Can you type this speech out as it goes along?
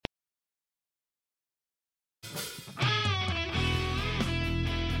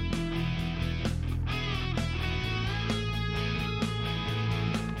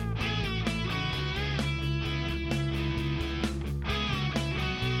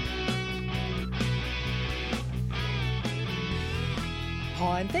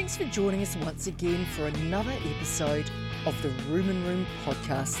Hi, and thanks for joining us once again for another episode of the Room and Room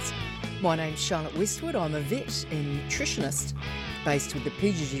podcasts. My name's Charlotte Westwood. I'm a vet and nutritionist based with the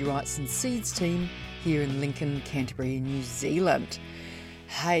PGG Rights and Seeds team here in Lincoln, Canterbury, New Zealand.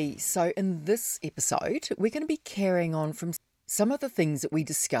 Hey, so in this episode, we're going to be carrying on from some of the things that we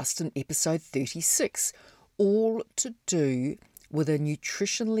discussed in episode 36, all to do with a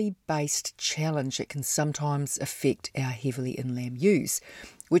nutritionally based challenge that can sometimes affect our heavily inlamb ewes,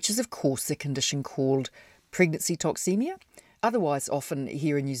 which is of course the condition called pregnancy toxemia, otherwise often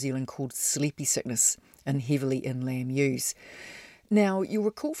here in New Zealand called sleepy sickness in heavily inlamb ewes. Now, you'll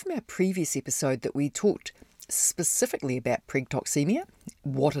recall from our previous episode that we talked specifically about preg toxemia,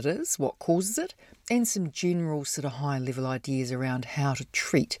 what it is, what causes it, and some general sort of high level ideas around how to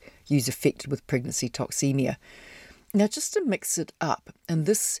treat ewes affected with pregnancy toxemia. Now, just to mix it up, in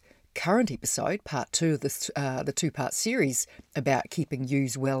this current episode, part 2 of the two-part series about keeping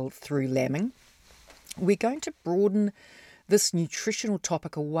ewes well through lambing, we're going to broaden this nutritional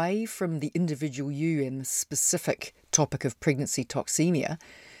topic away from the individual ewe and the specific topic of pregnancy toxemia,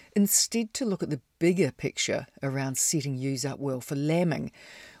 instead to look at the bigger picture around setting ewes up well for lambing,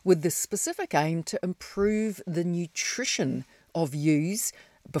 with the specific aim to improve the nutrition of ewes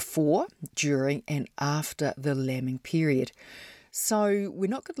before, during and after the lambing period. So we're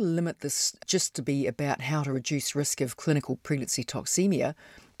not going to limit this just to be about how to reduce risk of clinical pregnancy toxemia,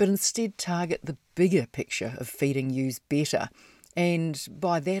 but instead target the bigger picture of feeding ewes better. And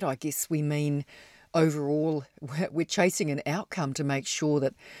by that, I guess we mean overall, we're chasing an outcome to make sure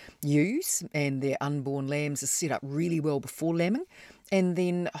that ewes and their unborn lambs are set up really well before lambing, and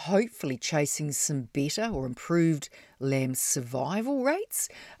then hopefully chasing some better or improved lamb survival rates,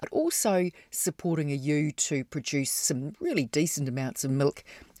 but also supporting a ewe to produce some really decent amounts of milk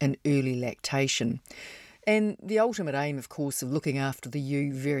and early lactation. And the ultimate aim, of course, of looking after the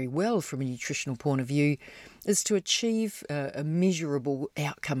ewe very well from a nutritional point of view is to achieve a measurable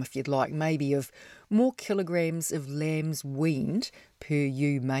outcome, if you'd like, maybe of more kilograms of lambs weaned per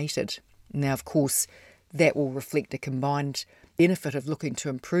ewe mated. Now, of course, that will reflect a combined benefit of looking to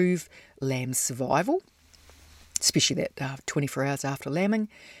improve lamb survival, especially that 24 hours after lambing,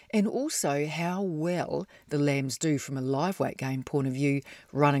 and also how well the lambs do from a live weight gain point of view,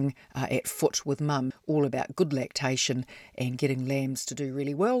 running at foot with mum, all about good lactation and getting lambs to do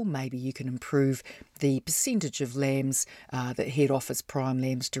really well. Maybe you can improve the percentage of lambs that head off as prime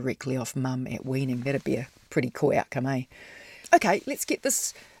lambs directly off mum at weaning. That'd be a pretty cool outcome, eh? Okay, let's get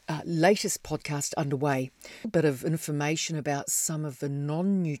this latest podcast underway. A bit of information about some of the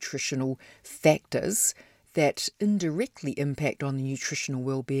non-nutritional factors that indirectly impact on the nutritional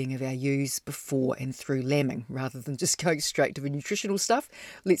well-being of our ewes before and through lambing. Rather than just going straight to the nutritional stuff,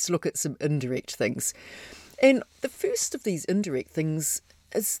 let's look at some indirect things. And the first of these indirect things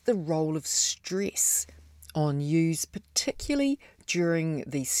is the role of stress on ewes, particularly during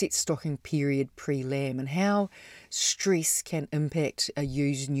the set stocking period pre-lamb, and how stress can impact a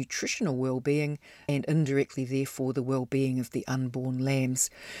ewe's nutritional well-being and indirectly therefore the well-being of the unborn lambs.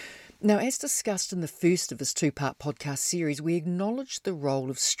 Now, as discussed in the first of this two-part podcast series, we acknowledge the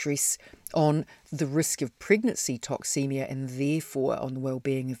role of stress on the risk of pregnancy toxemia and therefore on the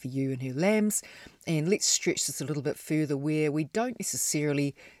well-being of the ewe and her lambs. And let's stretch this a little bit further where we don't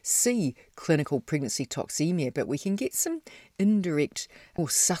necessarily see clinical pregnancy toxemia, but we can get some indirect or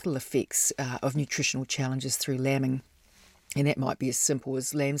subtle effects of nutritional challenges through lambing. And that might be as simple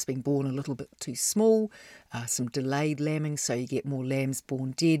as lambs being born a little bit too small, some delayed lambing, so you get more lambs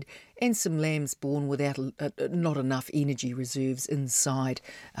born dead, and some lambs born without not enough energy reserves inside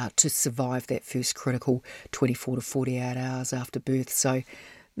to survive that first critical 24 to 48 hours after birth. So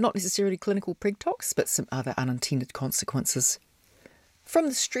not necessarily clinical preg tox, but some other unintended consequences. From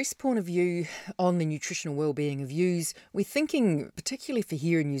the stress point of view on the nutritional well-being of ewes, we're thinking, particularly for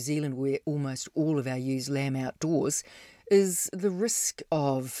here in New Zealand where almost all of our ewes lamb outdoors, is the risk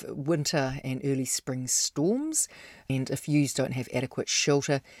of winter and early spring storms. And if ewes don't have adequate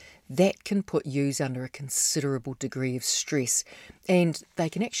shelter, that can put ewes under a considerable degree of stress. And they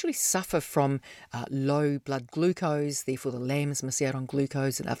can actually suffer from low blood glucose, therefore the lambs miss out on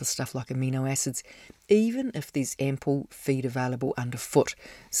glucose and other stuff like amino acids, even if there's ample feed available underfoot.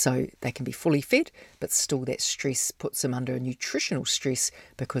 So they can be fully fed, but still that stress puts them under a nutritional stress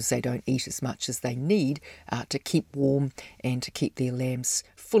because they don't eat as much as they need to keep warm and to keep their lambs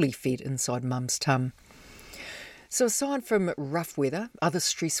fully fed inside mum's tum. So aside from rough weather, other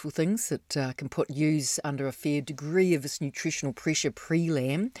stressful things that can put ewes under a fair degree of this nutritional pressure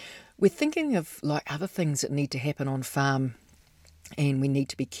pre-lamb, we're thinking of like other things that need to happen on farm, and we need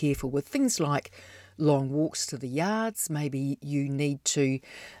to be careful with things like long walks to the yards. Maybe you need to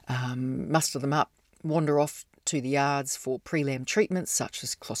muster them up, wander off to the yards for prelamb treatments such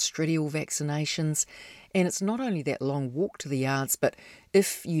as clostridial vaccinations. And it's not only that long walk to the yards, but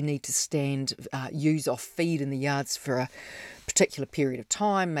if you need to stand ewes off feed in the yards for a particular period of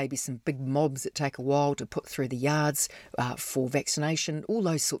time, maybe some big mobs that take a while to put through the yards for vaccination, all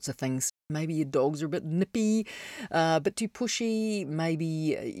those sorts of things. Maybe your dogs are a bit nippy, a bit too pushy.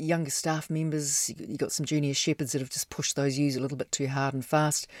 Maybe younger staff members, you've got some junior shepherds that have just pushed those ewes a little bit too hard and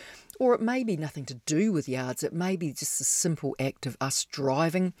fast. Or it may be nothing to do with yards. It may be just a simple act of us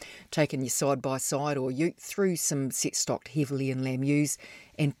driving, taking you side by side or ute through some set-stocked heavily in lamb ewes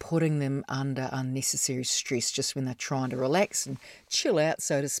and putting them under unnecessary stress just when they're trying to relax and chill out,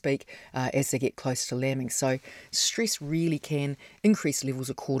 so to speak, as they get close to lambing. So stress really can increase levels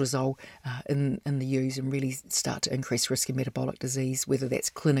of cortisol in the ewes and really start to increase risk of metabolic disease, whether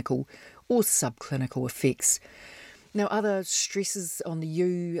that's clinical or subclinical effects. Now, other stresses on the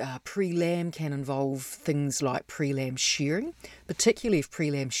ewe pre-lamb can involve things like prelamb shearing, particularly if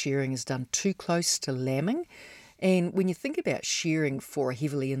prelamb shearing is done too close to lambing. And when you think about shearing for a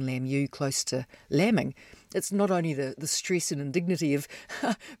heavily in-lamb ewe close to lambing, it's not only the stress and indignity of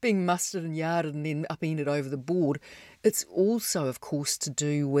being mustered and yarded and then upended over the board, it's also, of course, to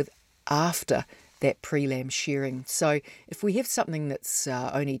do with after that prelamb shearing. So if we have something that's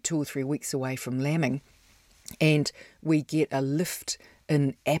only 2 or 3 weeks away from lambing, and we get a lift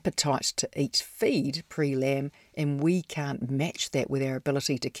in appetite to eat feed pre-lamb, and we can't match that with our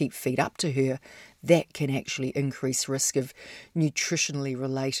ability to keep feed up to her, that can actually increase risk of nutritionally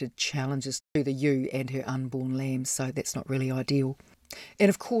related challenges to the ewe and her unborn lamb, so that's not really ideal. And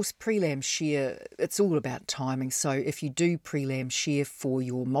of course, prelamb shear, it's all about timing. So if you do prelamb shear for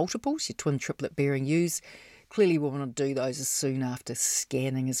your multiples, your twin triplet-bearing ewes, clearly we want to do those as soon after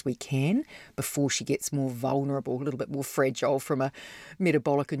scanning as we can before she gets more vulnerable, a little bit more fragile from a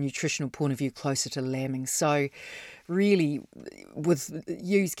metabolic and nutritional point of view closer to lambing. So really, with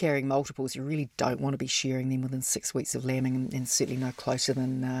ewes carrying multiples, you really don't want to be shearing them within 6 weeks of lambing and certainly no closer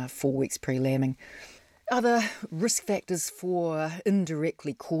than 4 weeks pre-lambing. Other risk factors for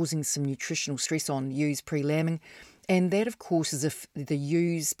indirectly causing some nutritional stress on ewes pre-lambing, and that, of course, is if the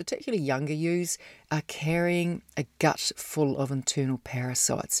ewes, particularly younger ewes, are carrying a gut full of internal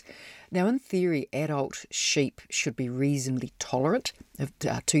parasites. Now, in theory, adult sheep should be reasonably tolerant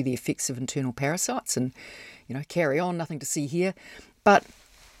to the effects of internal parasites and, carry on, nothing to see here. But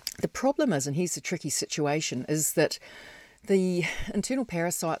the problem is, and here's the tricky situation, is that the internal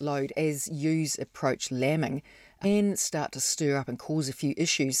parasite load as ewes approach lambing can start to stir up and cause a few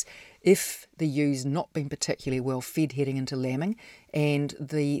issues if the ewe's not been particularly well fed heading into lambing, and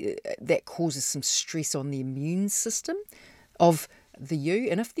that causes some stress on the immune system of the ewe.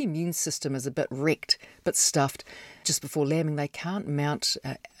 And if the immune system is a bit wrecked, a bit stuffed just before lambing, they can't mount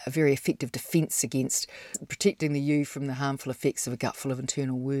a very effective defence against protecting the ewe from the harmful effects of a gut full of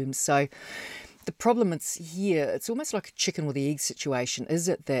internal worms. So the problem is here, it's almost like a chicken with the egg situation. Is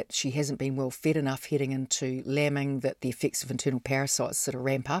it that she hasn't been well fed enough heading into lambing, that the effects of internal parasites sort of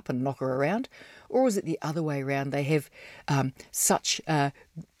ramp up and knock her around? Or is it the other way around? They have such a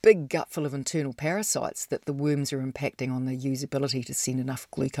big gut full of internal parasites that the worms are impacting on the ewe's ability to send enough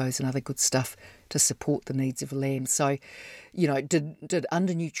glucose and other good stuff to support the needs of a lamb. So, did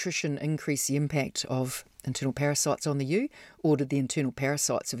undernutrition increase the impact of internal parasites on the ewe, or did the internal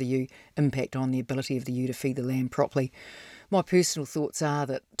parasites of the ewe impact on the ability of the ewe to feed the lamb properly? My personal thoughts are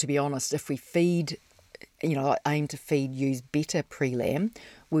that, to be honest, if we feed, aim to feed ewes better pre-lamb,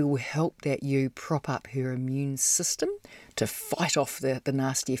 we will help that ewe prop up her immune system to fight off the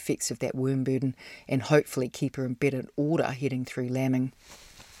nasty effects of that worm burden and hopefully keep her in better order heading through lambing.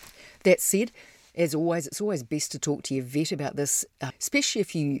 That said, as always, it's always best to talk to your vet about this, especially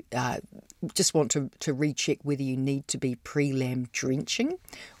if you just want to recheck whether you need to be pre-lamb drenching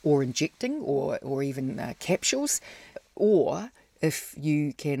or injecting or even capsules, or if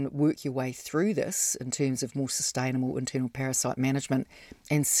you can work your way through this in terms of more sustainable internal parasite management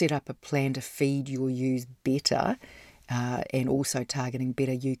and set up a plan to feed your ewes better and also targeting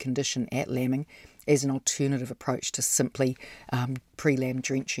better ewe condition at lambing as an alternative approach to simply pre-lamb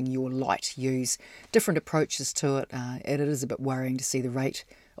drenching your light ewes. Different approaches to it, and it is a bit worrying to see the rate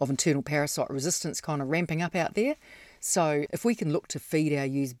of internal parasite resistance kind of ramping up out there. So if we can look to feed our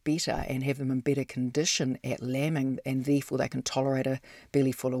ewes better and have them in better condition at lambing, and therefore they can tolerate a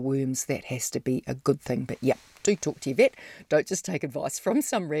belly full of worms, that has to be a good thing. But yeah, do talk to your vet. Don't just take advice from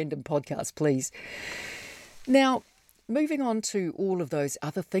some random podcast, please. Now, Moving on to all of those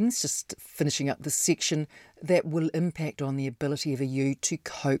other things, just finishing up this section, that will impact on the ability of a ewe to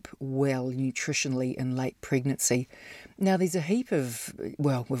cope well nutritionally in late pregnancy. Now, there's a heap of,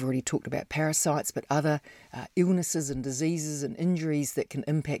 well, we've already talked about parasites, but other illnesses and diseases and injuries that can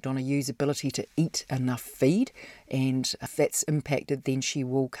impact on a ewe's ability to eat enough feed. And if that's impacted, then she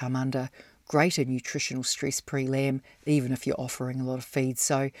will come under greater nutritional stress pre-lamb, even if you're offering a lot of feed.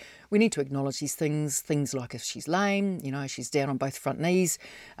 So we need to acknowledge these things like if she's lame, she's down on both front knees,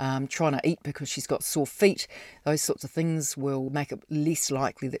 trying to eat because she's got sore feet. Those sorts of things will make it less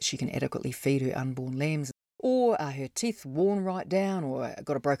likely that she can adequately feed her unborn lambs. Or are her teeth worn right down, or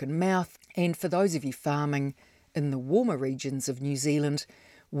got a broken mouth? And for those of you farming in the warmer regions of New Zealand,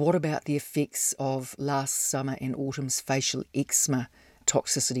 what about the effects of last summer and autumn's facial eczema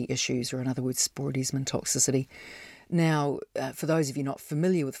toxicity issues, or in other words, sporidesmin toxicity? Now, for those of you not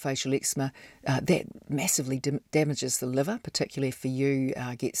familiar with facial eczema, that massively damages the liver, particularly if the ewe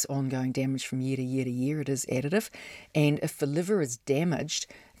gets ongoing damage from year to year to year. It is additive. And if the liver is damaged,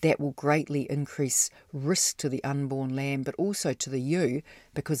 that will greatly increase risk to the unborn lamb, but also to the ewe,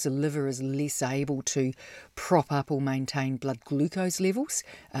 because the liver is less able to prop up or maintain blood glucose levels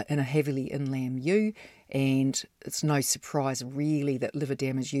in a heavily inlamb ewe. And it's no surprise, really, that liver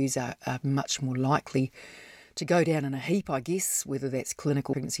damaged ewes are much more likely to go down in a heap, I guess, whether that's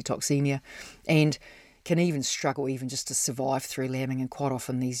clinical pregnancy toxemia, and can even struggle even just to survive through lambing. And quite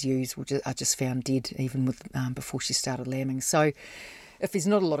often these ewes are just found dead even with before she started lambing. So if there's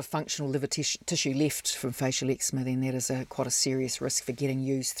not a lot of functional liver tissue left from facial eczema, then that is quite a serious risk for getting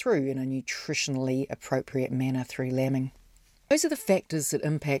ewes through in a nutritionally appropriate manner through lambing. Those are the factors that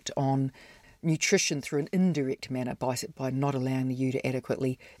impact on nutrition through an indirect manner by not allowing the ewe to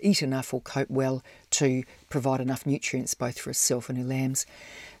adequately eat enough or cope well to provide enough nutrients both for herself and her lambs.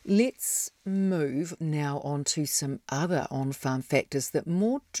 Let's move now on to some other on-farm factors that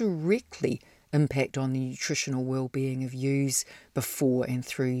more directly impact on the nutritional well-being of ewes before and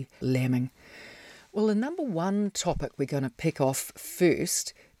through lambing. Well, the number one topic we're going to pick off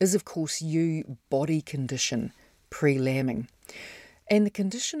first is, of course, ewe body condition pre-lambing. And the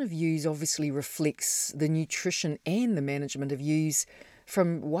condition of ewes obviously reflects the nutrition and the management of ewes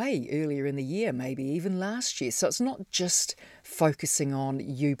from way earlier in the year, maybe even last year. So it's not just focusing on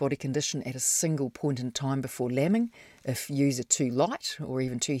ewe body condition at a single point in time before lambing. If ewes are too light or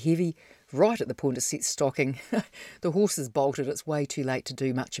even too heavy, right at the point of set stocking, the horse is bolted, it's way too late to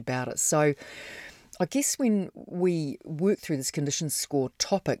do much about it. So I guess when we work through this condition score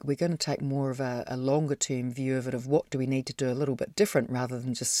topic, we're going to take more of a longer term view of it, of what do we need to do a little bit different, rather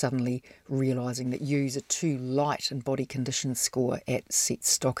than just suddenly realising that ewes are too light in body condition score at set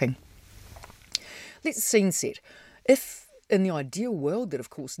stocking. Let's scene set. If in the ideal world, that of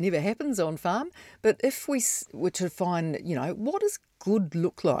course never happens on farm, but if we were to find, what does good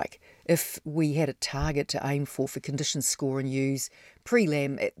look like if we had a target to aim for condition score and ewes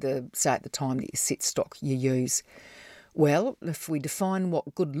pre-lamb at the time that you set stock your ewes? Well, if we define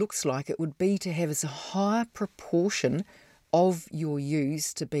what good looks like, it would be to have as a higher proportion of your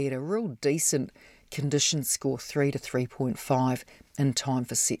ewes to be at a real decent condition score 3 to 3.5 in time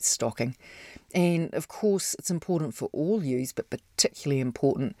for set stocking. And of course, it's important for all ewes, but particularly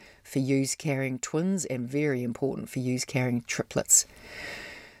important for ewes carrying twins and very important for ewes carrying triplets.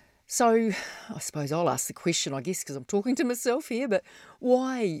 So I suppose I'll ask the question, I guess, because I'm talking to myself here, but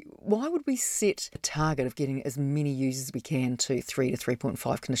why would we set a target of getting as many ewes as we can to 3 to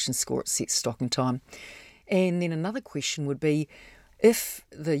 3.5 condition score at set stocking time? And then another question would be, if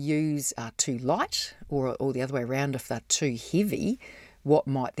the ewes are too light, or the other way around, if they're too heavy, what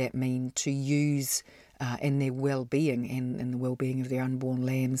might that mean to ewes and their well-being and the well-being of their unborn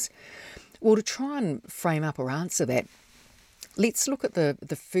lambs? Well, to try and frame up or answer that, let's look at the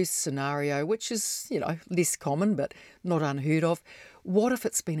first scenario, which is, less common but not unheard of. What if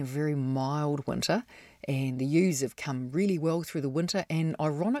it's been a very mild winter and the ewes have come really well through the winter, and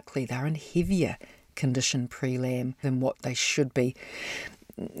ironically they're in heavier condition pre-lamb than what they should be?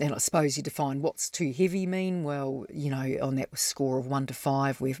 And I suppose you define what's too heavy mean. Well, on that score of 1 to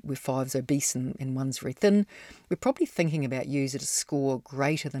 5, where 5's obese and 1's very thin, we're probably thinking about ewes at a score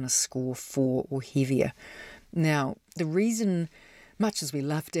greater than a score 4 or heavier. Now, the reason, much as we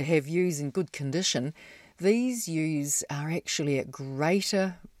love to have ewes in good condition, these ewes are actually at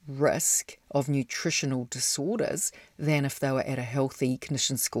greater risk of nutritional disorders than if they were at a healthy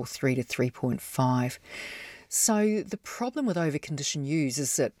condition score 3 to 3.5. So the problem with overconditioned ewes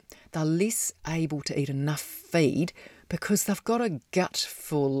is that they're less able to eat enough feed because they've got a gut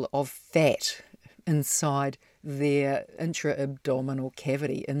full of fat inside their intra-abdominal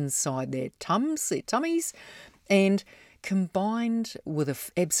cavity, inside their tummies, And combined with an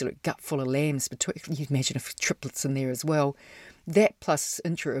absolute gut full of lambs, you can imagine if triplets in there as well, that plus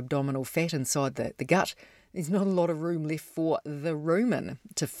intra-abdominal fat inside the gut, there's not a lot of room left for the rumen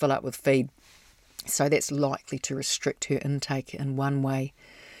to fill up with feed. So that's likely to restrict her intake in one way.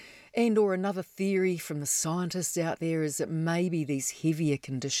 And or another theory from the scientists out there is that maybe these heavier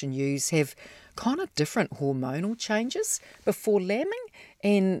conditioned ewes have kind of different hormonal changes before lambing.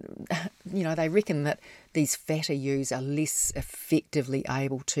 And, they reckon that these fatter ewes are less effectively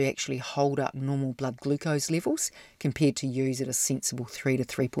able to actually hold up normal blood glucose levels compared to ewes at a sensible 3 to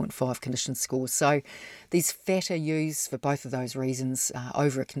 3.5 condition score. So these fatter ewes, for both of those reasons,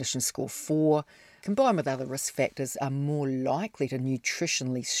 over a condition score 4, combined with other risk factors, are more likely to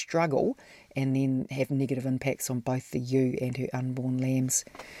nutritionally struggle and then have negative impacts on both the ewe and her unborn lambs.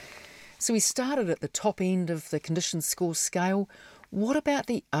 So we started at the top end of the condition score scale. What about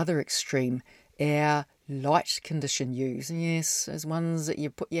the other extreme, our light condition ewes? Yes, those ones that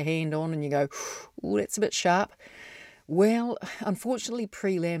you put your hand on and you go, oh, that's a bit sharp. Well, unfortunately,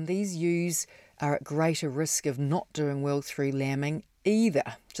 pre-lamb, these ewes are at greater risk of not doing well through lambing either,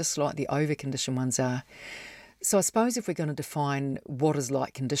 just like the over-conditioned ones are. So I suppose if we're going to define what is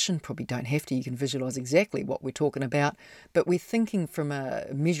light condition, probably don't have to, you can visualise exactly what we're talking about, but we're thinking from a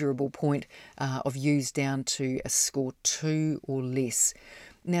measurable point of ewes down to a score 2 or less.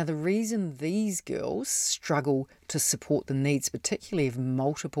 Now, the reason these girls struggle to support the needs, particularly of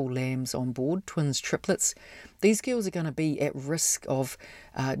multiple lambs on board, twins, triplets, these girls are going to be at risk of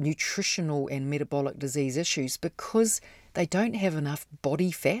nutritional and metabolic disease issues because they don't have enough body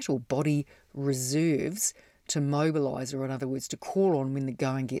fat or body reserves to mobilise, or in other words, to call on when the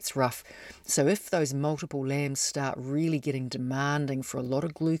going gets rough. So if those multiple lambs start really getting demanding for a lot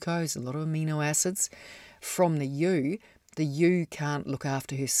of glucose, a lot of amino acids from the ewe can't look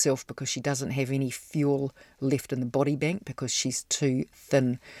after herself because she doesn't have any fuel left in the body bank because she's too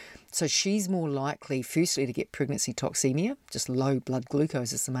thin. So she's more likely, firstly, to get pregnancy toxemia, just low blood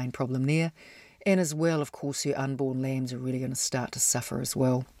glucose is the main problem there. And as well, of course, her unborn lambs are really going to start to suffer as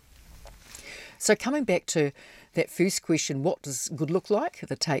well. So coming back to that first question, what does good look like?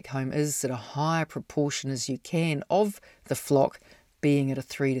 The take home is that a higher proportion as you can of the flock being at a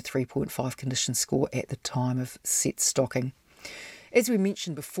 3 to 3.5 condition score at the time of set stocking. As we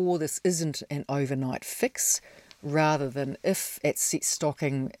mentioned before, this isn't an overnight fix, rather than if at set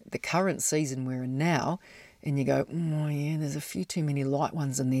stocking the current season we're in now, and you go, oh yeah, there's a few too many light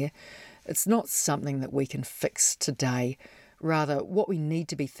ones in there, it's not something that we can fix today. Rather, what we need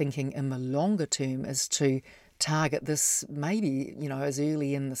to be thinking in the longer term is to target this maybe, as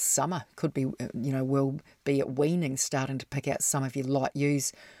early in the summer. Could be, we'll be at weaning, starting to pick out some of your light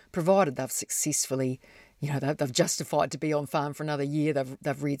ewes, provided they've successfully, they've justified to be on farm for another year.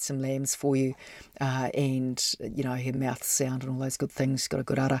 They've reared some lambs for you, and, her mouth sound and all those good things, got a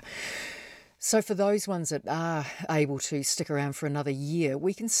good udder. So for those ones that are able to stick around for another year,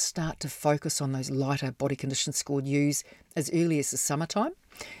 we can start to focus on those lighter body condition scored ewes as early as the summertime.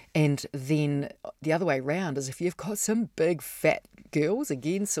 And then the other way round is if you've got some big fat girls,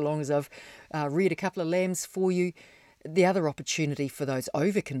 again, so long as I've reared a couple of lambs for you, the other opportunity for those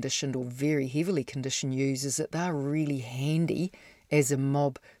over-conditioned or very heavily conditioned ewes is that they're really handy as a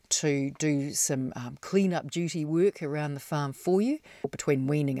mob to do some clean-up duty work around the farm for you between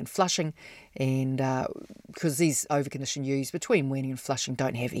weaning and flushing, and because these over-conditioned ewes between weaning and flushing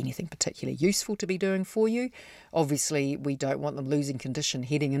don't have anything particularly useful to be doing for you. Obviously, we don't want them losing condition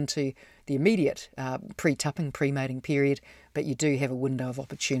heading into the immediate pre-tupping, pre-mating period, but you do have a window of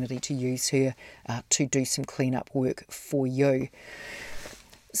opportunity to use her to do some clean-up work for you.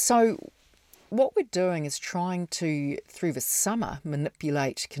 So what we're doing is trying to, through the summer,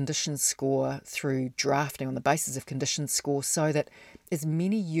 manipulate condition score through drafting on the basis of condition score so that as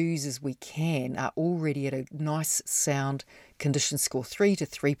many ewes as we can are already at a nice sound condition score 3 to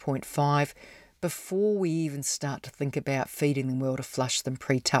 3.5 before we even start to think about feeding them well to flush them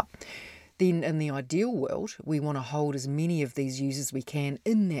pre-tup. Then in the ideal world, we want to hold as many of these ewes as we can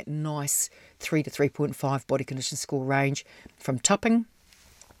in that nice 3 to 3.5 body condition score range from tupping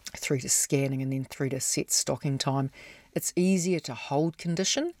through to scanning and then through to set stocking time. It's easier to hold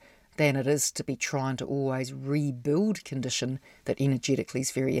condition than it is to be trying to always rebuild condition that energetically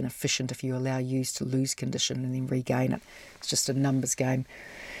is very inefficient if you allow ewes to lose condition and then regain it. It's just a numbers game.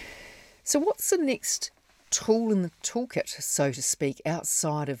 So what's the next tool in the toolkit, so to speak,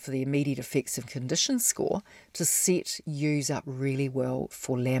 outside of the immediate effects of condition score to set ewes up really well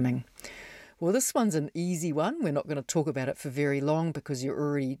for lambing? Well, this one's an easy one. We're not going to talk about it for very long because you're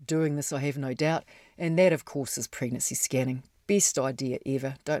already doing this, I have no doubt. And that, of course, is pregnancy scanning. Best idea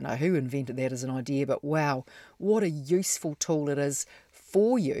ever. Don't know who invented that as an idea, but wow, what a useful tool it is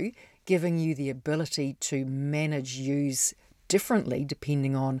for you, giving you the ability to manage ewes differently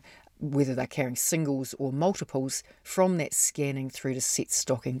depending on whether they're carrying singles or multiples from that scanning through to set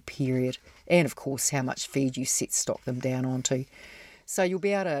stocking period, and of course how much feed you set stock them down onto. So you'll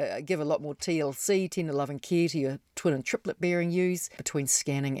be able to give a lot more TLC, tender love and care, to your twin and triplet bearing ewes between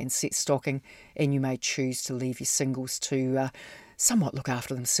scanning and set stocking, and you may choose to leave your singles to somewhat look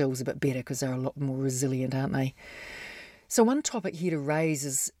after themselves a bit better because they're a lot more resilient, aren't they? So one topic here to raise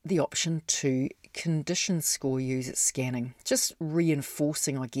is the option to condition score ewes at scanning, just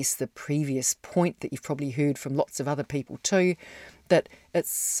reinforcing, I guess, the previous point that you've probably heard from lots of other people too, that it's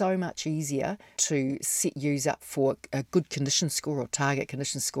so much easier to set ewes up for a good condition score or target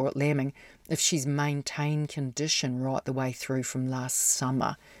condition score at lambing if she's maintained condition right the way through from last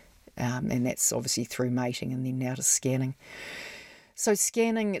summer, and that's obviously through mating and then now to scanning. So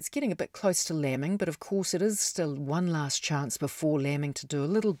scanning, it's getting a bit close to lambing, but of course it is still one last chance before lambing to do a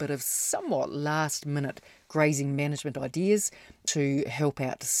little bit of somewhat last-minute grazing management ideas to help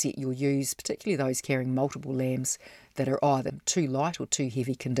out to set your ewes, particularly those carrying multiple lambs that are either too light or too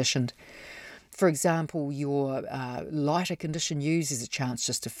heavy conditioned. For example, your lighter conditioned ewes is a chance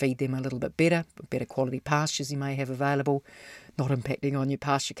just to feed them a little bit better quality pastures you may have available, not impacting on your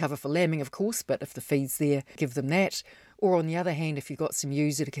pasture cover for lambing, of course, but if the feed's there, give them that. Or on the other hand, if you've got some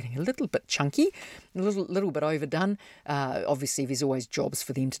ewes that are getting a little bit chunky, a little bit overdone, obviously there's always jobs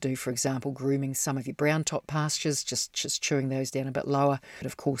for them to do. For example, grooming some of your brown top pastures, just chewing those down a bit lower. But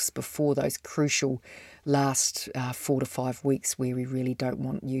of course, before those crucial last 4 to 5 weeks where we really don't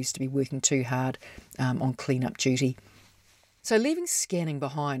want ewes to be working too hard on clean-up duty. So leaving scanning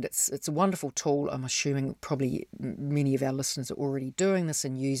behind, it's a wonderful tool. I'm assuming probably many of our listeners are already doing this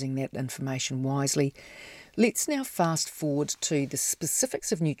and using that information wisely. Let's now fast forward to the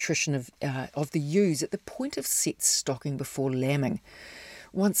specifics of nutrition of the ewes at the point of set stocking before lambing.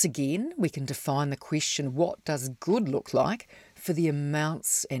 Once again, we can define the question, what does good look like for the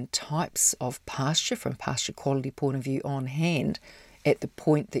amounts and types of pasture from a pasture quality point of view on hand at the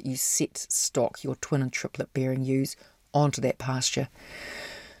point that you set stock your twin and triplet bearing ewes onto that pasture.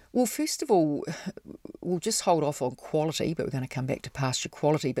 Well, first of all, we'll just hold off on quality, but we're going to come back to pasture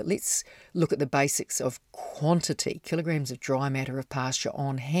quality. But let's look at the basics of quantity, kilograms of dry matter of pasture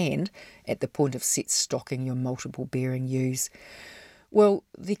on hand at the point of set stocking your multiple bearing ewes. Well,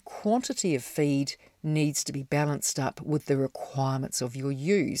 the quantity of feed needs to be balanced up with the requirements of your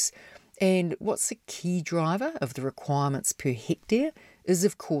ewes. And what's the key driver of the requirements per hectare is,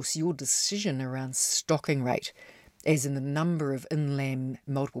 of course, your decision around stocking rate, as in the number of inlamb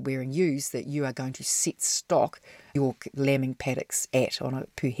multiple bearing ewes that you are going to set stock your lambing paddocks at on a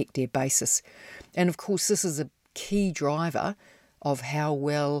per hectare basis. And of course this is a key driver of how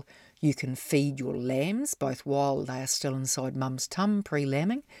well you can feed your lambs, both while they are still inside mum's tum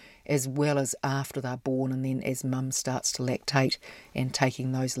pre-lambing, as well as after they're born and then as mum starts to lactate and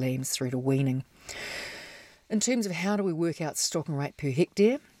taking those lambs through to weaning. In terms of how do we work out stocking rate per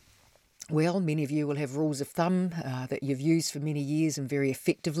hectare, well, many of you will have rules of thumb that you've used for many years and very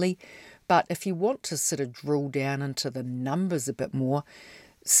effectively. But if you want to sort of drill down into the numbers a bit more,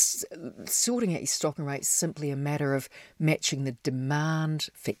 sorting out your stocking rate is simply a matter of matching the demand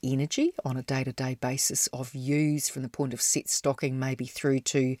for energy on a day-to-day basis of ewes from the point of set stocking, maybe through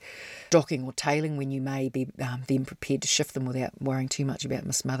to docking or tailing, when you may be then prepared to shift them without worrying too much about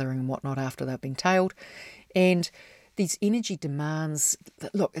mismothering and whatnot after they've been tailed. And these energy demands,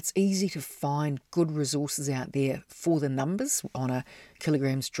 look, it's easy to find good resources out there for the numbers on a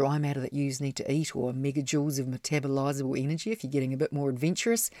kilograms dry matter that ewes need to eat, or megajoules of metabolizable energy if you're getting a bit more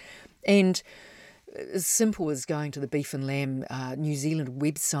adventurous. And as simple as going to the Beef and Lamb New Zealand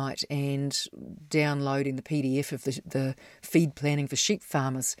website and downloading the PDF of the feed planning for sheep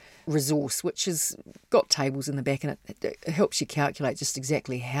farmers resource, which has got tables in the back, and it helps you calculate just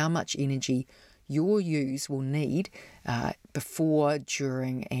exactly how much energy your ewes will need before,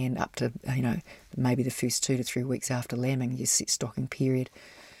 during, and up to maybe the first 2 to 3 weeks after lambing, your set stocking period.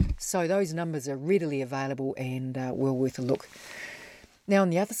 So those numbers are readily available and well worth a look. Now,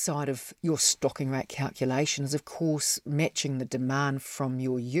 on the other side of your stocking rate calculation is, of course, matching the demand from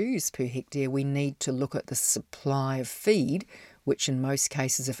your ewes per hectare. We need to look at the supply of feed, which in most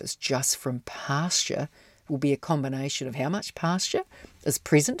cases, if it's just from pasture, will be a combination of how much pasture is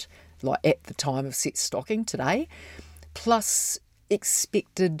present, like at the time of set stocking today, plus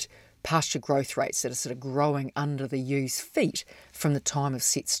expected pasture growth rates that are sort of growing under the ewe's feet from the time of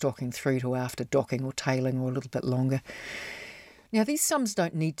set stocking through to after docking or tailing, or a little bit longer. Now, these sums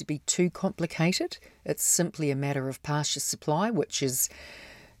don't need to be too complicated. It's simply a matter of pasture supply, which is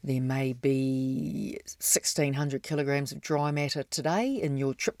there may be 1,600 kilograms of dry matter today in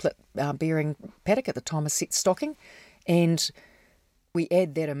your triplet-bearing paddock at the time of set stocking, and we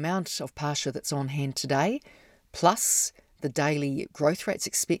add that amount of pasture that's on hand today, plus the daily growth rates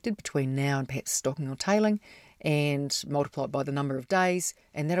expected between now and perhaps stocking or tailing, and multiply it by the number of days,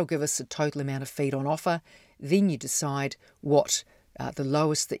 and that'll give us a total amount of feed on offer. Then you decide what the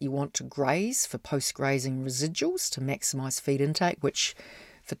lowest that you want to graze for post-grazing residuals to maximise feed intake, which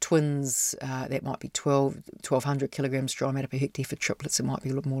for twins that might be 1,200 kilograms dry matter per hectare. For triplets it might be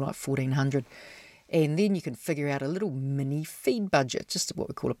a little more like 1,400. And then you can figure out a little mini feed budget, just what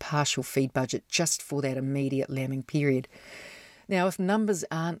we call a partial feed budget, just for that immediate lambing period. Now, if numbers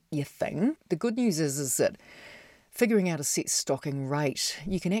aren't your thing, the good news is that figuring out a set stocking rate,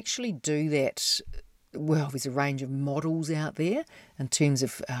 you can actually do that. Well, there's a range of models out there in terms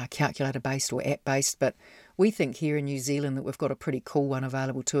of calculator-based or app-based, but we think here in New Zealand that we've got a pretty cool one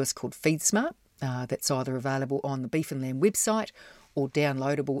available to us called FeedSmart. That's either available on the Beef and Lamb website or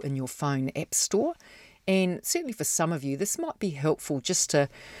downloadable in your phone app store. And certainly for some of you, this might be helpful just to,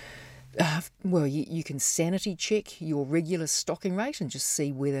 you can sanity check your regular stocking rate and just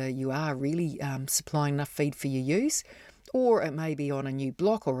see whether you are really supplying enough feed for your ewes. Or it may be on a new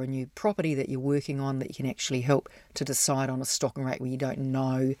block or a new property that you're working on that you can actually help to decide on a stocking rate where you don't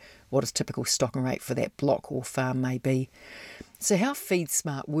know what a typical stocking rate for that block or farm may be. So how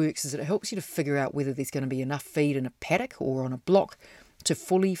FeedSmart works is that it helps you to figure out whether there's going to be enough feed in a paddock or on a block to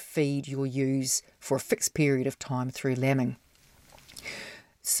fully feed your ewes for a fixed period of time through lambing.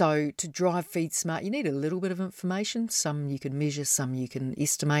 So to drive FeedSmart, you need a little bit of information. Some you can measure, some you can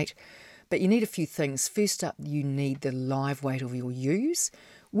estimate. But you need a few things. First up, you need the live weight of your ewes,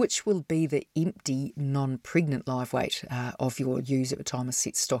 which will be the empty, non-pregnant live weight of your ewes at the time of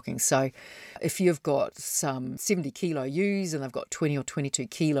set stocking. So if you've got some 70 kilo ewes and they've got 20 or 22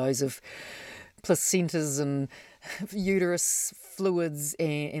 kilos of placentas and uterus fluids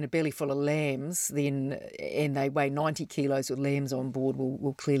and a belly full of lambs, and they weigh 90 kilos with lambs on board,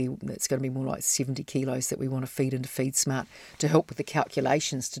 well clearly it's going to be more like 70 kilos that we want to feed into FeedSmart to help with the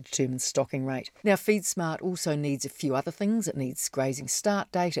calculations to determine stocking rate. Now, FeedSmart also needs a few other things. It needs grazing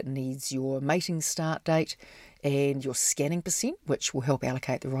start date, it needs your mating start date, and your scanning percent, which will help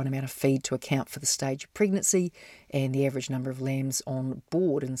allocate the right amount of feed to account for the stage of pregnancy and the average number of lambs on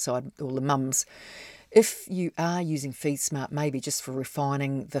board inside all the mums. If you are using FeedSmart maybe just for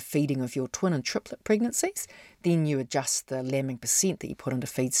refining the feeding of your twin and triplet pregnancies, then you adjust the lambing percent that you put into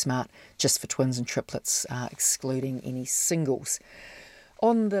FeedSmart just for twins and triplets, excluding any singles.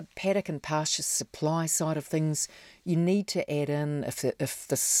 On the paddock and pasture supply side of things, you need to add in if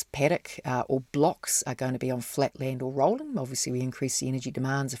this paddock or blocks are going to be on flat land or rolling. Obviously, we increase the energy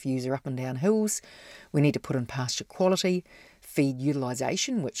demands if ewes are up and down hills. We need to put in pasture quality, feed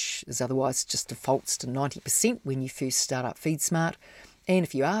utilisation, which is otherwise just defaults to 90% when you first start up FeedSmart, and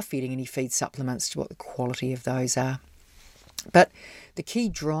if you are feeding any feed supplements, to what the quality of those are. But the key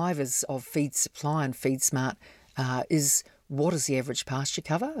drivers of feed supply and FeedSmart is what is the average pasture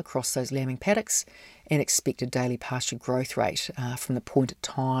cover across those lambing paddocks and expected daily pasture growth rate from the point of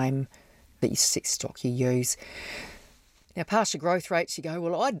time that you set stock your ewes. Now, pasture growth rates, you go,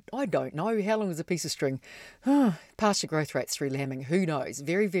 well, I don't know. How long is a piece of string? Pasture growth rates through lambing, who knows?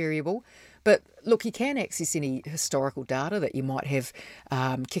 Very variable. But look, you can access any historical data that you might have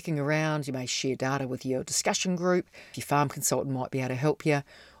kicking around. You may share data with your discussion group. Your farm consultant might be able to help you.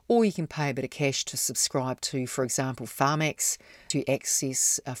 Or you can pay a bit of cash to subscribe to, for example, FarmX to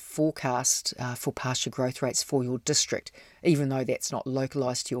access a forecast for pasture growth rates for your district. Even though that's not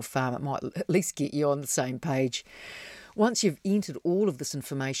localised to your farm, it might at least get you on the same page. Once you've entered all of this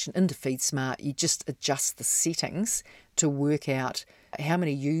information into FeedSmart, you just adjust the settings to work out how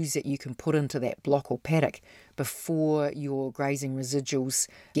many ewes that you can put into that block or paddock before your grazing residuals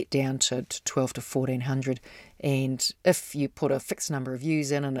get down to 12 to 1400. And if you put a fixed number of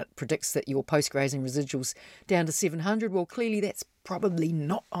ewes in and it predicts that your post-grazing residuals down to 700, well, clearly that's probably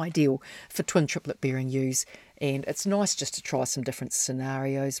not ideal for twin triplet-bearing ewes. And it's nice just to try some different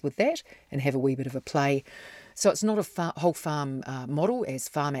scenarios with that and have a wee bit of a play. So it's not a whole farm model as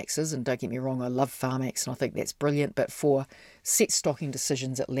FarmX is, and don't get me wrong, I love FarmX and I think that's brilliant, but for set stocking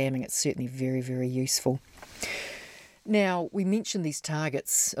decisions at lambing, it's certainly very, very useful. Now, we mentioned these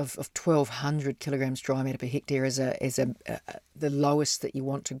targets of 1,200 kilograms dry matter per hectare as the lowest that you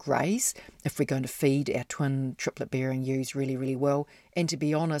want to graze if we're going to feed our twin triplet-bearing ewes really, really well. And to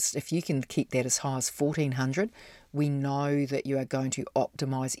be honest, if you can keep that as high as 1,400, we know that you are going to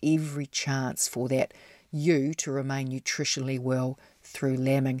optimise every chance for that ewe to remain nutritionally well through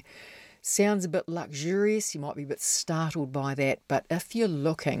lambing. Sounds a bit luxurious, you might be a bit startled by that, but if you're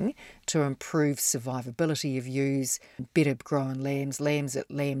looking to improve survivability of ewes, better growing lambs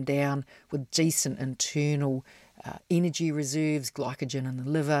that lamb down with decent internal energy reserves, glycogen in the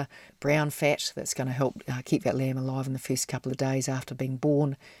liver, brown fat that's going to help keep that lamb alive in the first couple of days after being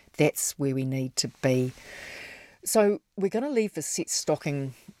born, that's where we need to be. So we're going to leave the set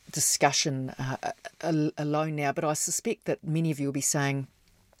stocking discussion alone now, but I suspect that many of you will be saying,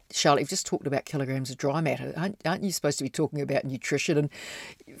 Charlotte, you've just talked about kilograms of dry matter. Aren't you supposed to be talking about nutrition? And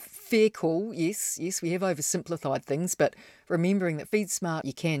fair call, yes, we have oversimplified things, but remembering that FeedSmart,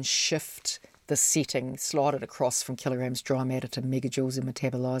 you can shift the setting, slide it across from kilograms dry matter to megajoules of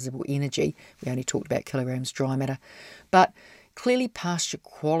metabolisable energy. We only talked about kilograms dry matter. But clearly pasture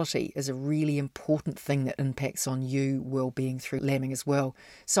quality is a really important thing that impacts on ewe wellbeing through lambing as well.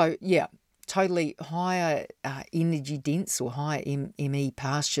 So yeah, totally higher energy dense or higher ME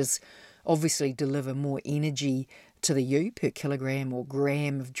pastures obviously deliver more energy to the ewe per kilogram or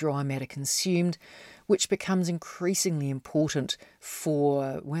gram of dry matter consumed, which becomes increasingly important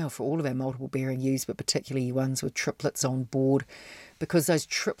for all of our multiple bearing ewes, but particularly ones with triplets on board, because those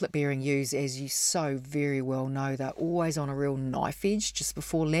triplet bearing ewes, as you so very well know, they're always on a real knife edge just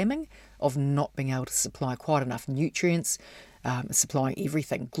before lambing of not being able to supply quite enough nutrients, supplying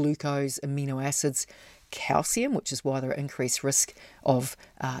everything, glucose, amino acids, calcium, which is why they're at increased risk of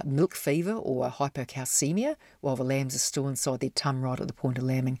milk fever or hypocalcemia while the lambs are still inside their tum right at the point of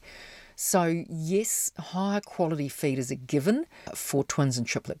lambing. So yes, higher quality feed is a given for twins and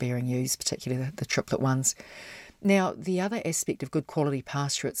triplet bearing ewes, particularly the triplet ones. Now, the other aspect of good quality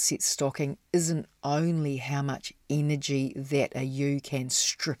pasture at set stocking isn't only how much energy that a ewe can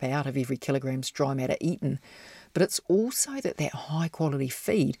strip out of every kilogram's dry matter eaten, but it's also that high quality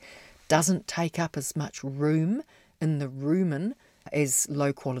feed doesn't take up as much room in the rumen as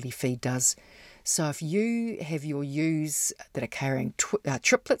low quality feed does. So if you have your ewes that are carrying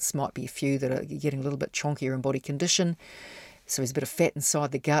triplets, might be a few that are getting a little bit chonkier in body condition, so there's a bit of fat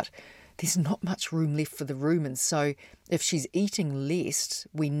inside the gut, there's not much room left for the rumen. So if she's eating less,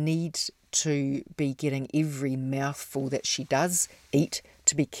 we need to be getting every mouthful that she does eat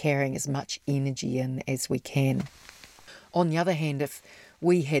to be carrying as much energy in as we can. On the other hand, if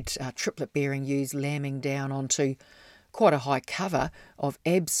we had triplet bearing ewes lambing down onto quite a high cover of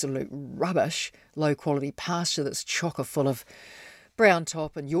absolute rubbish, low quality pasture that's chocker full of brown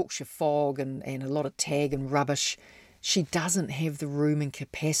top and Yorkshire fog and a lot of tag and rubbish, she doesn't have the room and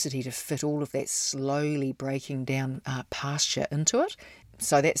capacity to fit all of that slowly breaking down pasture into it.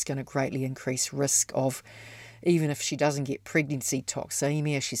 So that's going to greatly increase risk of, even if she doesn't get pregnancy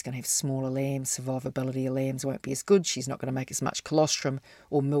toxemia, she's going to have smaller lambs, survivability of lambs won't be as good, she's not going to make as much colostrum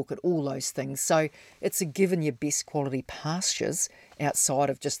or milk at all those things. So it's a given your best quality pastures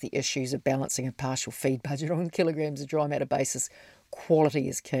outside of just the issues of balancing a partial feed budget on kilograms of dry matter basis. Quality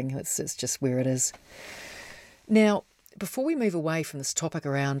is king, it's just where it is. Now, before we move away from this topic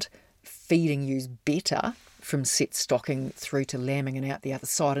around feeding ewes better from set stocking through to lambing and out the other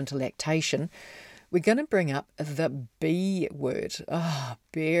side into lactation, we're going to bring up the B word.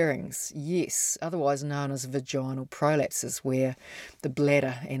 Bearings, yes, otherwise known as vaginal prolapses, where the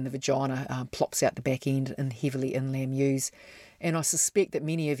bladder and the vagina plops out the back end in heavily inlamb ewes. And I suspect that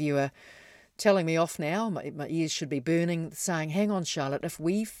many of you are telling me off now, my ears should be burning, saying, hang on Charlotte, if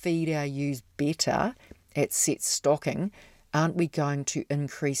we feed our ewes better at set stocking, aren't we going to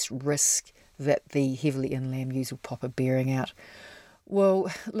increase risk that the heavily inlamb ewes will pop a bearing out?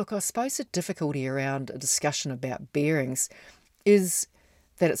 Well, look, I suppose the difficulty around a discussion about bearings is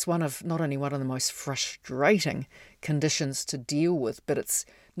that it's not only one of the most frustrating conditions to deal with, but it's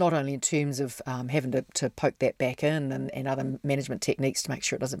not only in terms of having to poke that back in and other management techniques to make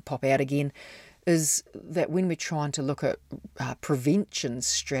sure it doesn't pop out again, is that when we're trying to look at prevention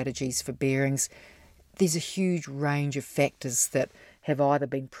strategies for bearings, there's a huge range of factors that have either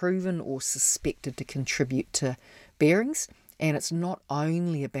been proven or suspected to contribute to bearings. And it's not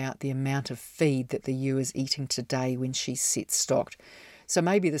only about the amount of feed that the ewe is eating today when she's set stocked. So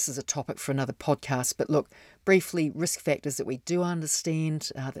maybe this is a topic for another podcast, but look, briefly, risk factors that we do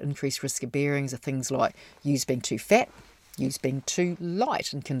understand that increase risk of bearings are things like ewes being too fat, ewes being too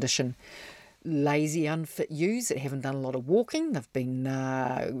light in condition, lazy, unfit ewes that haven't done a lot of walking, they've been,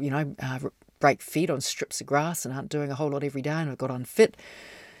 break fed on strips of grass and aren't doing a whole lot every day and have got unfit.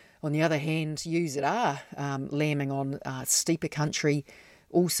 On the other hand, ewes that are lambing on steeper country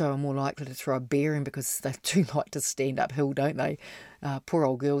also are more likely to throw a bearing because they do like to stand uphill, don't they? Poor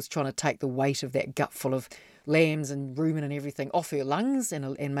old girls trying to take the weight of that gut full of lambs and rumen and everything off her lungs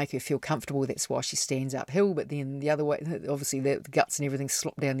and make her feel comfortable. That's why she stands uphill. But then the other way, obviously the guts and everything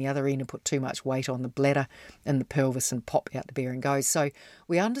slop down the other end and put too much weight on the bladder and the pelvis and pop out the bearing goes. So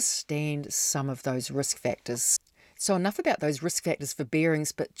we understand some of those risk factors. So enough about those risk factors for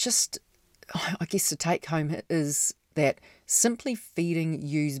bearings, but just, I guess the take home is that simply feeding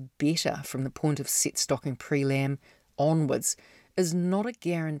ewes better from the point of set stocking pre-lamb onwards is not a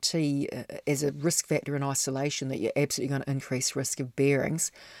guarantee as a risk factor in isolation that you're absolutely going to increase risk of bearings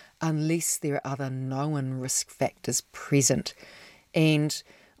unless there are other known risk factors present. And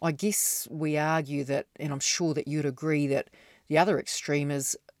I guess we argue that, and I'm sure that you'd agree, that the other extreme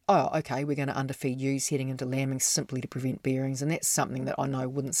is, oh, okay, we're going to underfeed ewes heading into lambing simply to prevent bearings. And that's something that I know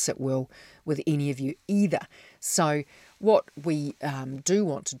wouldn't sit well with any of you either. So what we do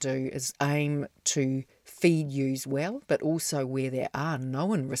want to do is aim to feed ewes well, but also where there are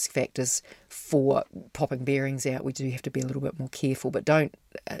known risk factors for popping bearings out, we do have to be a little bit more careful. But don't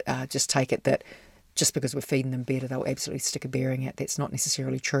just take it that just because we're feeding them better, they'll absolutely stick a bearing out. That's not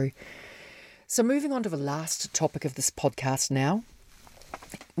necessarily true. So moving on to the last topic of this podcast now.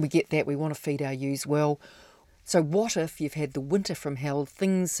 We get that we want to feed our ewes well. So what if you've had the winter from hell,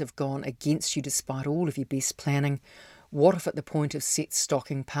 things have gone against you despite all of your best planning? What if at the point of set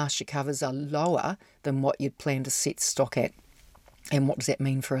stocking, pasture covers are lower than what you'd planned to set stock at? And what does that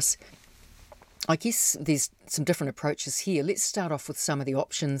mean for us? I guess there's some different approaches here. Let's start off with some of the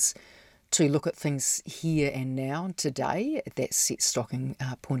options to look at things here and now, today, at that set stocking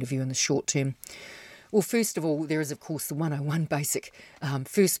point of view in the short term. Well, first of all, there is, of course, the 101 basic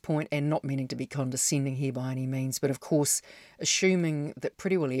first point, and not meaning to be condescending here by any means, but of course, assuming that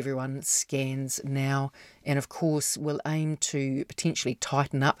pretty well everyone scans now, and of course, we'll aim to potentially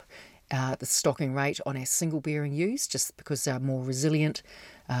tighten up the stocking rate on our single-bearing ewes, just because they're more resilient,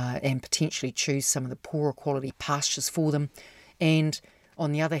 and potentially choose some of the poorer quality pastures for them. And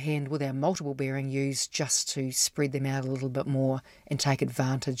on the other hand, with our multiple bearing ewes, just to spread them out a little bit more and take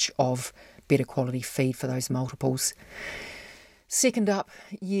advantage of better quality feed for those multiples. Second up,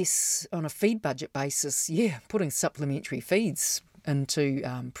 yes, on a feed budget basis, putting supplementary feeds into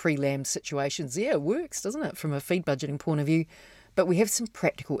pre-lamb situations, works, doesn't it, from a feed budgeting point of view? But we have some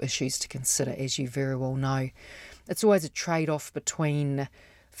practical issues to consider, as you very well know. It's always a trade-off between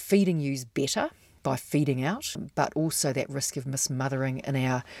feeding ewes better by feeding out, but also that risk of mismothering in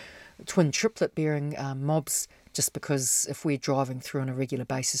our twin triplet-bearing mobs, just because if we're driving through on a regular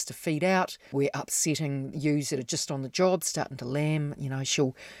basis to feed out, we're upsetting ewes that are just on the job, starting to lamb.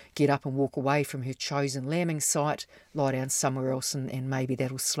 She'll get up and walk away from her chosen lambing site, lie down somewhere else, and maybe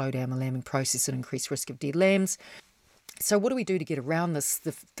that'll slow down the lambing process and increase risk of dead lambs. So what do we do to get around this?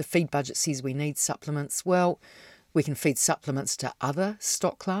 The feed budget says we need supplements. Well, we can feed supplements to other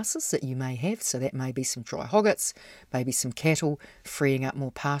stock classes that you may have. So that may be some dry hoggets, maybe some cattle, freeing up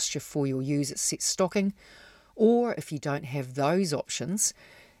more pasture for your ewes at set stocking. Or if you don't have those options,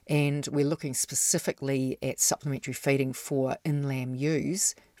 and we're looking specifically at supplementary feeding for inlamb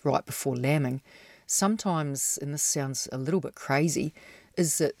ewes right before lambing, sometimes, and this sounds a little bit crazy,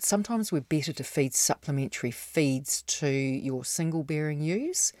 is that sometimes we're better to feed supplementary feeds to your single-bearing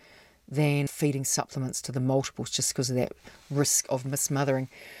ewes than feeding supplements to the multiples, just because of that risk of mismothering.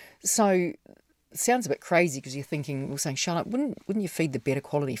 So it sounds a bit crazy because you're thinking, we're saying, Charlotte, wouldn't you feed the better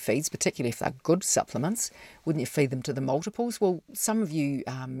quality feeds, particularly if they're good supplements? Wouldn't you feed them to the multiples? Well, some of you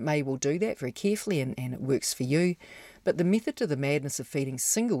may well do that very carefully and it works for you. But the method to the madness of feeding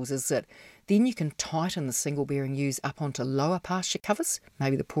singles is that then you can tighten the single-bearing ewes up onto lower pasture covers,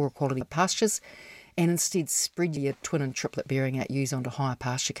 maybe the poorer quality pastures, and instead spread your twin and triplet bearing out ewes onto higher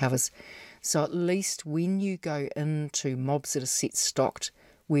pasture covers. So at least when you go into mobs that are set stocked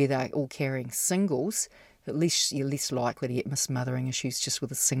where they're all carrying singles, at least you're less likely to get mismothering issues just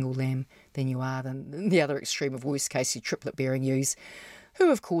with a single lamb than you are than the other extreme of worst case, your triplet bearing ewes, who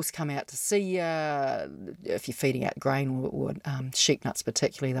of course come out to see if you're feeding out grain or sheep nuts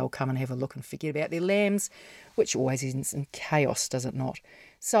particularly, they'll come and have a look and forget about their lambs, which always ends in chaos, does it not?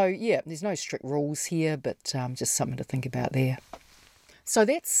 So there's no strict rules here, but just something to think about there. So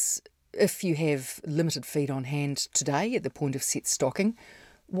that's if you have limited feed on hand today at the point of set stocking.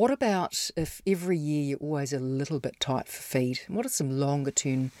 What about if every year you're always a little bit tight for feed? What are some longer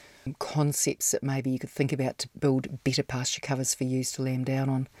term concepts that maybe you could think about to build better pasture covers for ewes to lamb down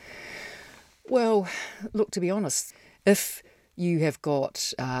on? Well, look, to be honest, if you have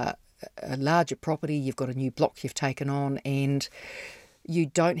got a larger property, you've got a new block you've taken on, and you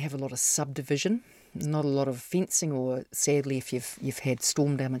don't have a lot of subdivision, not a lot of fencing, or sadly if you've had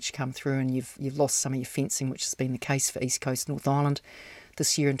storm damage come through and you've lost some of your fencing, which has been the case for East Coast North Island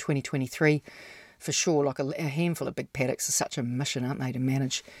this year in 2023, for sure, like a handful of big paddocks are such a mission, aren't they, to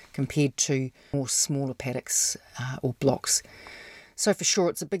manage compared to more smaller paddocks or blocks. So for sure,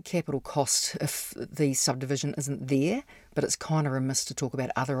 it's a big capital cost if the subdivision isn't there, but it's kind of remiss to talk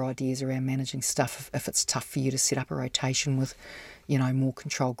about other ideas around managing stuff if it's tough for you to set up a rotation with, more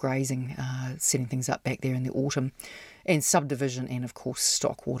controlled grazing, setting things up back there in the autumn. And subdivision and, of course,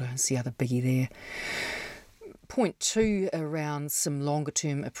 stock water is the other biggie there. Point 2 around some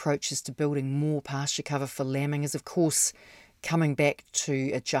longer-term approaches to building more pasture cover for lambing is, of course, coming back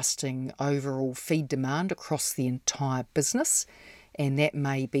to adjusting overall feed demand across the entire business. And that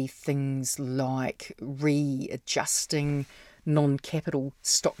may be things like readjusting non-capital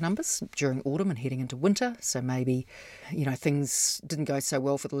stock numbers during autumn and heading into winter. So maybe, things didn't go so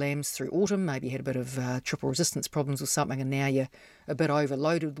well for the lambs through autumn. Maybe you had a bit of triple resistance problems or something, and now you're a bit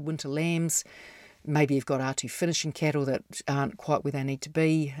overloaded with winter lambs. Maybe you've got R2 finishing cattle that aren't quite where they need to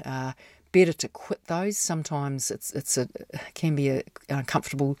be. Better to quit those. Sometimes it can be a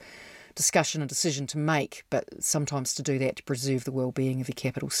uncomfortable discussion and decision to make, but sometimes to do that to preserve the well-being of your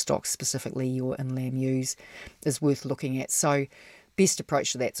capital stock, specifically your inlamb ewes, is worth looking at. So best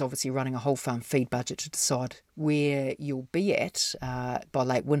approach to that is obviously running a whole farm feed budget to decide where you'll be at by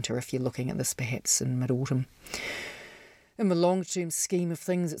late winter if you're looking at this perhaps in mid-autumn. In the long-term scheme of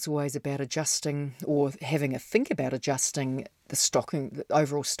things, it's always about adjusting or having a think about adjusting the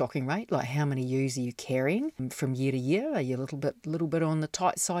overall stocking rate, like how many ewes are you carrying from year to year? Are you a little bit on the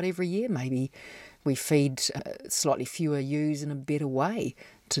tight side every year? Maybe we feed slightly fewer ewes in a better way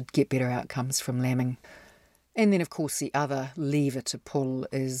to get better outcomes from lambing. And then, of course, the other lever to pull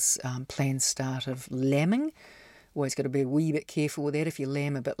is planned start of lambing. Always got to be a wee bit careful with that. If you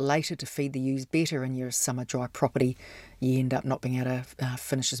lamb a bit later to feed the ewes better and you're a summer dry property, you end up not being able to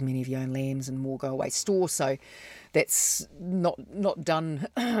finish as many of your own lambs and more go away store. So that's not done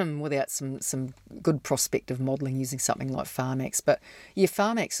without some good prospective modelling using something like FarmX. But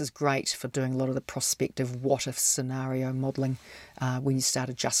FarmX is great for doing a lot of the prospective what-if scenario modelling when you start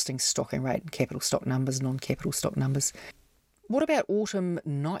adjusting stocking rate and capital stock numbers, non-capital stock numbers. What about autumn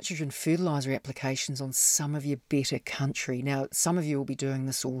nitrogen fertiliser applications on some of your better country? Now, some of you will be doing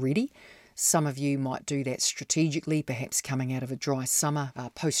this already. Some of you might do that strategically, perhaps coming out of a dry summer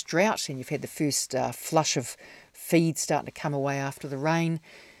post-drought, and you've had the first flush of feed starting to come away after the rain.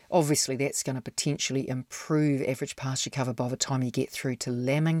 Obviously, that's going to potentially improve average pasture cover by the time you get through to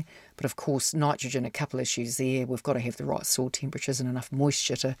lambing. But of course, nitrogen, a couple issues there. We've got to have the right soil temperatures and enough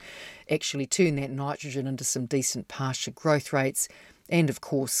moisture to actually turn that nitrogen into some decent pasture growth rates. And of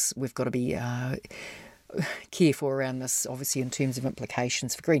course, we've got to be careful around this, obviously, in terms of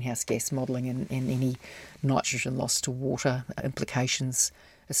implications for greenhouse gas modelling and any nitrogen loss to water implications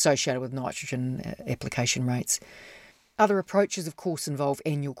associated with nitrogen application rates. Other approaches, of course, involve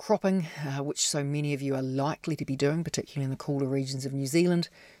annual cropping, which so many of you are likely to be doing, particularly in the cooler regions of New Zealand.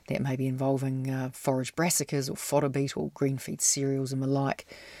 That may be involving forage brassicas or fodder beet or green feed cereals and the like,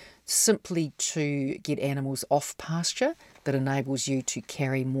 simply to get animals off pasture that enables you to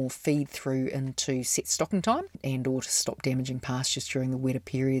carry more feed through into set stocking time and or to stop damaging pastures during the wetter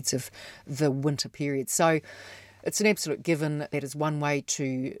periods of the winter period. So it's an absolute given. That is one way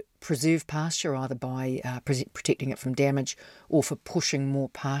to preserve pasture, either by protecting it from damage or for pushing more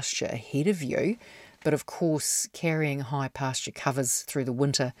pasture ahead of you. But of course, carrying high pasture covers through the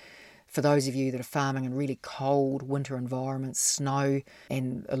winter, for those of you that are farming in really cold winter environments, snow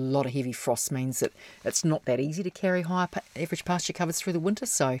and a lot of heavy frost means that it's not that easy to carry high average pasture covers through the winter.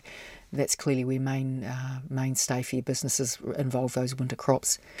 So that's clearly where mainstay for your businesses involve those winter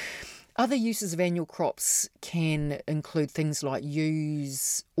crops. Other uses of annual crops can include things like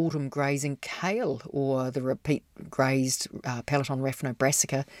use autumn grazing kale or the repeat grazed Peloton Rafno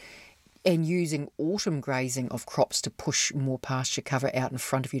brassica, and using autumn grazing of crops to push more pasture cover out in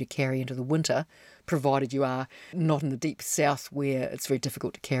front of you to carry into the winter, provided you are not in the deep south where it's very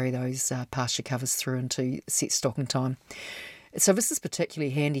difficult to carry those pasture covers through into set stocking time. So this is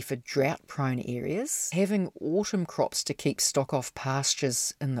particularly handy for drought-prone areas. Having autumn crops to keep stock off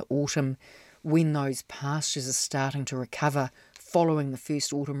pastures in the autumn when those pastures are starting to recover following the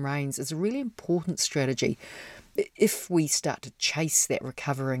first autumn rains is a really important strategy. If we start to chase that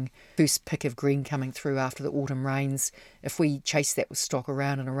recovering first pick of green coming through after the autumn rains, if we chase that with stock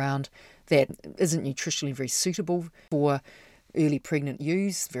around and around, that isn't nutritionally very suitable for early pregnant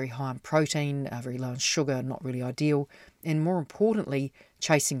ewes, very high in protein, very low in sugar, not really ideal. And more importantly,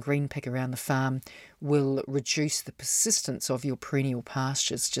 chasing green pick around the farm will reduce the persistence of your perennial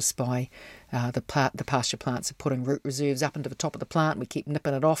pastures just by the pasture plants are putting root reserves up into the top of the plant. We keep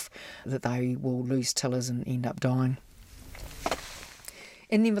nipping it off, that they will lose tillers and end up dying.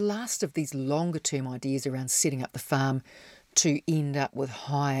 And then the last of these longer term ideas around setting up the farm to end up with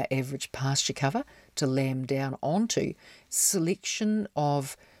higher average pasture cover to lamb down onto, selection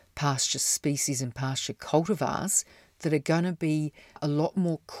of pasture species and pasture cultivars that are going to be a lot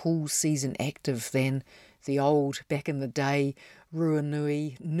more cool season active than the old, back in the day,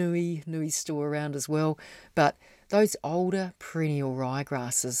 Nui's still around as well. But those older perennial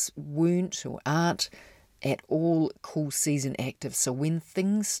ryegrasses weren't or aren't at all cool season active. So when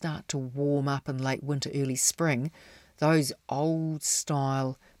things start to warm up in late winter, early spring, those old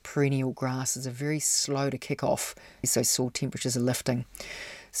style perennial grasses are very slow to kick off as those soil temperatures are lifting.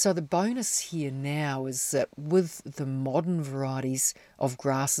 So the bonus here now is that with the modern varieties of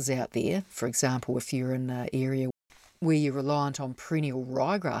grasses out there, for example, if you're in an area where you're reliant on perennial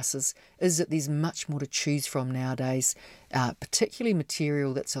ryegrasses, is that there's much more to choose from nowadays, particularly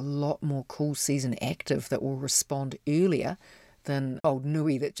material that's a lot more cool season active that will respond earlier than old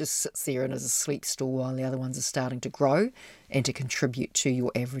Nui that just sits there and is a sleep stall while the other ones are starting to grow and to contribute to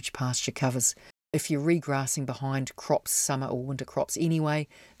your average pasture covers. If you're regrassing behind crops, summer or winter crops anyway,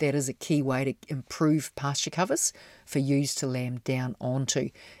 that is a key way to improve pasture covers for ewes to lamb down onto.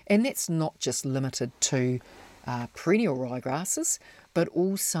 And that's not just limited to perennial ryegrasses, but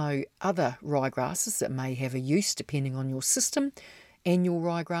also other ryegrasses that may have a use depending on your system. Annual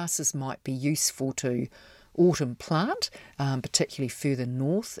ryegrasses might be useful to autumn plant, particularly further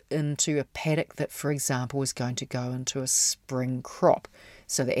north into a paddock that, for example, is going to go into a spring crop.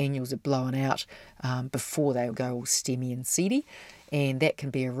 So the annuals are blown out before they'll go all stemmy and seedy, and that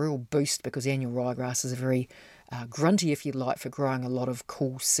can be a real boost because annual ryegrasses are very grunty, if you like, for growing a lot of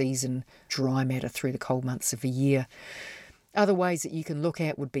cool season dry matter through the cold months of the year. Other ways that you can look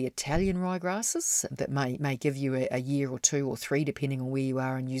at would be Italian ryegrasses that may give you a year or two or three, depending on where you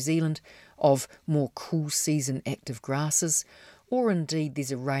are in New Zealand, of more cool season active grasses. Or indeed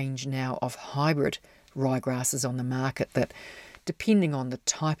there's a range now of hybrid ryegrasses on the market that, depending on the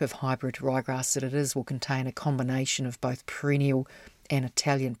type of hybrid ryegrass that it is, will contain a combination of both perennial and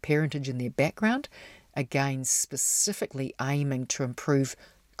Italian parentage in their background, again specifically aiming to improve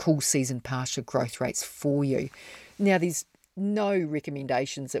cool season pasture growth rates for you. Now, there's no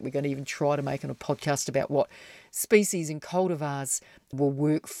recommendations that we're going to even try to make on a podcast about what species and cultivars will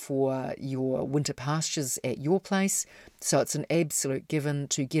work for your winter pastures at your place. So it's an absolute given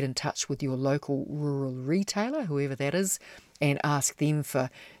to get in touch with your local rural retailer, whoever that is, and ask them for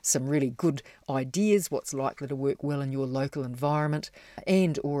some really good ideas, what's likely to work well in your local environment.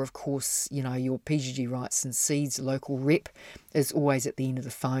 And or of course, your PGG Rights and Seeds local rep is always at the end of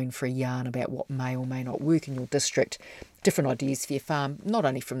the phone for a yarn about what may or may not work in your district. Different ideas for your farm, not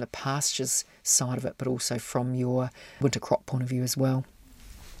only from the pastures side of it, but also from your winter crop point of view as well.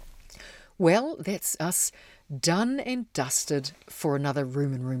 Well, that's us done and dusted for another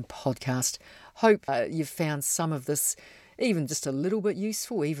Room and Room podcast. Hope you've found some of this even just a little bit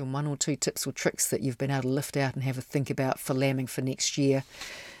useful, even one or two tips or tricks that you've been able to lift out and have a think about for lambing for next year.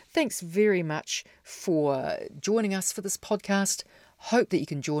 Thanks very much for joining us for this podcast. Hope that you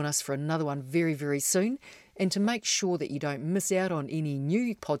can join us for another one very, very soon. And to make sure that you don't miss out on any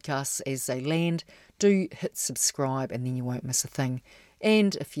new podcasts as they land, do hit subscribe and then you won't miss a thing.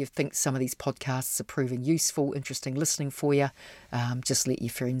 And if you think some of these podcasts are proving useful, interesting listening for you, just let your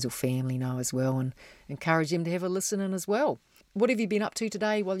friends or family know as well and encourage them to have a listen in as well. What have you been up to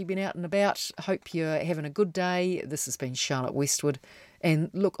today while you've been out and about? Hope you're having a good day. This has been Charlotte Westwood. And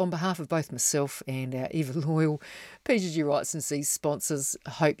look, on behalf of both myself and our ever loyal PGG Rights and Seeds sponsors,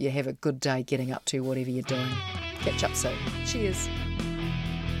 I hope you have a good day getting up to whatever you're doing. Catch up soon. Cheers.